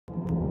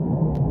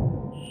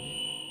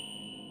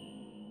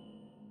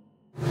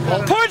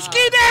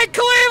paczki-day,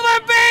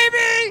 Cleveland,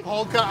 baby!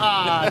 Polka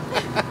on.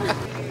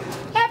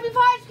 Happy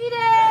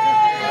paczki-day!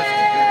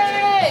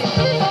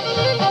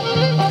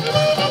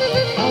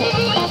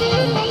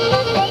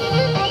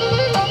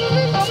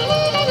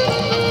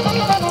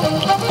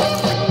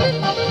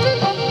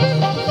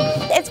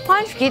 It's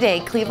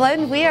paczki-day,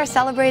 Cleveland. We are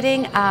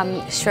celebrating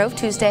Shrove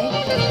Tuesday.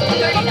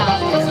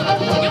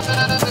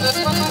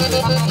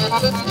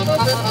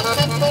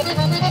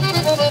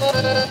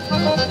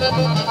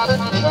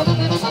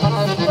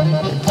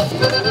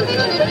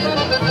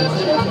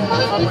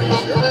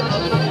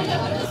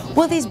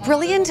 Well, these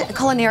brilliant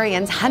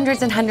culinarians,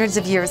 hundreds and hundreds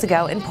of years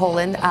ago in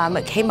Poland,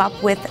 came up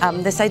with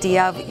this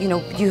idea of,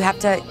 you have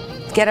to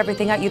get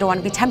everything out. You don't want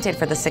to be tempted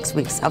for the 6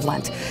 weeks of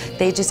Lent.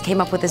 They just came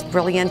up with this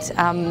brilliant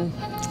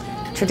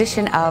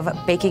tradition of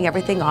baking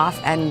everything off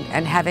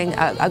and having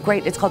a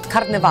great, it's called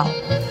carnival.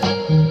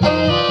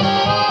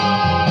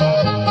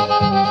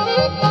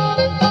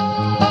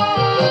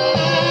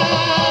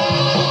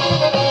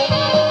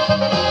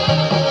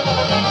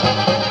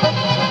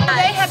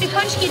 Happy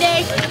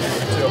paczki-day.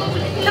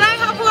 Can I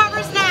have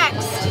whoever's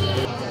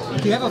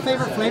next? Do you have a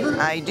favorite flavor?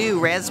 I do,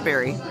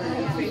 raspberry.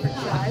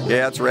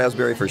 Yeah, it's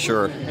raspberry for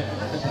sure.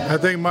 I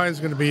think mine's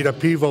going to be the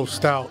Pivo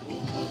Stout.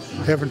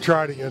 Haven't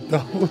tried it yet,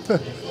 though. Do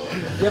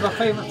you have a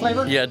favorite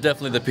flavor? Yeah,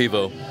 definitely the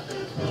Pivo.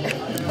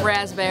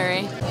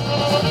 Raspberry.